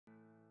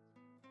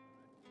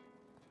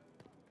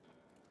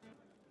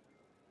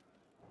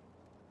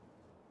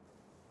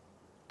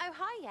Oh,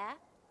 hi, yeah.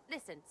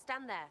 Listen,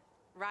 stand there.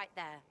 Right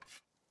there.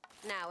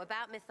 Now,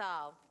 about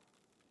Mythal.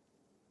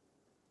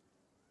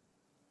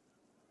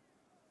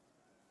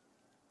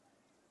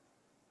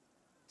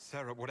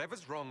 Sera,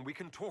 whatever's wrong, we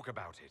can talk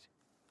about it.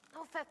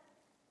 Oh,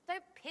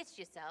 don't piss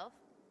yourself.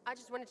 I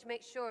just wanted to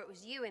make sure it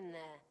was you in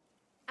there.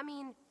 I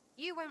mean,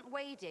 you went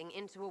wading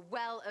into a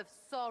well of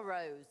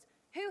sorrows.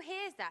 Who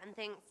hears that and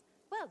thinks,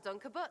 well,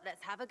 Dunkerbutt,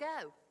 let's have a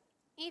go?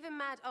 Even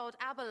mad old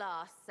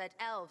Abelas said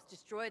elves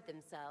destroyed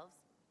themselves.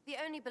 The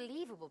only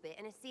believable bit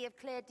in a sea of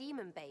clear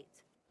demon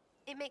bait.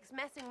 It makes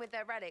messing with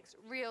their relics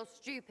real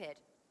stupid.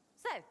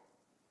 So,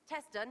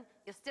 test done,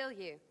 you're still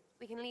you.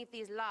 We can leave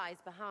these lies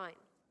behind.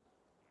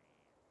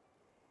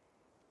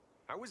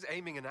 How was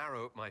aiming an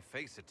arrow at my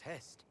face a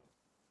test?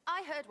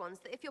 I heard once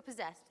that if you're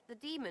possessed, the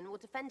demon will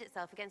defend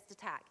itself against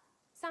attack.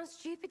 Sounds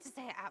stupid to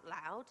say it out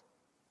loud.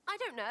 I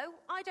don't know.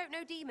 I don't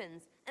know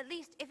demons. At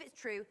least, if it's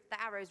true,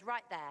 the arrow's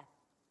right there.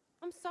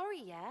 I'm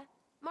sorry, yeah?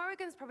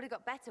 Morrigan's probably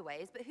got better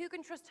ways, but who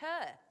can trust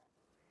her?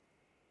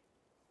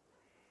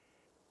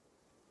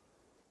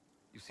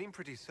 You seem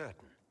pretty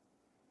certain.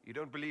 You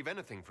don't believe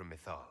anything from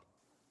Mythal.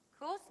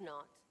 Course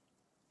not.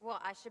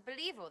 What, I should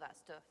believe all that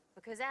stuff?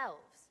 Because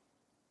elves?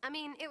 I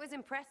mean, it was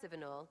impressive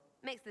and all.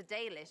 Makes the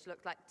Dalish look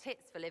like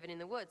tits for living in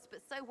the woods,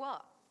 but so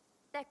what?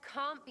 There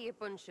can't be a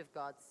bunch of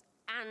gods,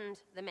 and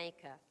the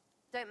Maker.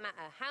 Don't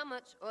matter how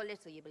much or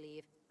little you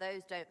believe,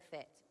 those don't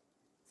fit.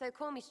 So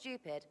call me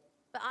stupid,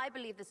 but I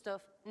believe the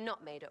stuff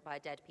not made up by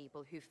dead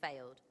people who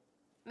failed.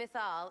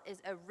 Mythal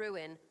is a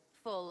ruin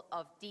full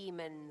of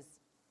demons.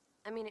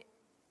 I mean, it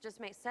just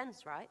makes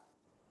sense, right?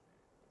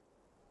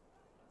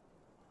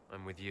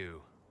 I'm with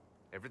you.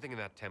 Everything in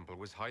that temple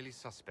was highly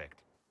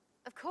suspect.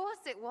 Of course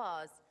it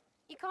was.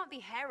 You can't be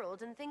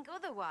Herald and think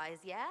otherwise,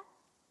 yeah?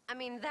 I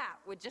mean, that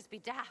would just be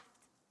daft.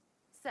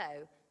 So,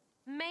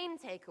 main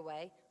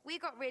takeaway, we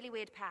got really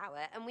weird power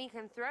and we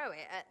can throw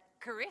it at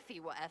Cariffy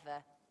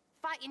whatever.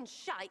 Fighting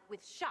shite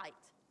with shite.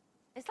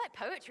 It's like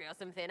poetry or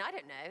something, I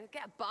don't know.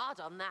 Get a bard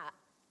on that.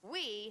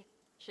 We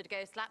should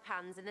go slap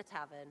hands in the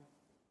tavern.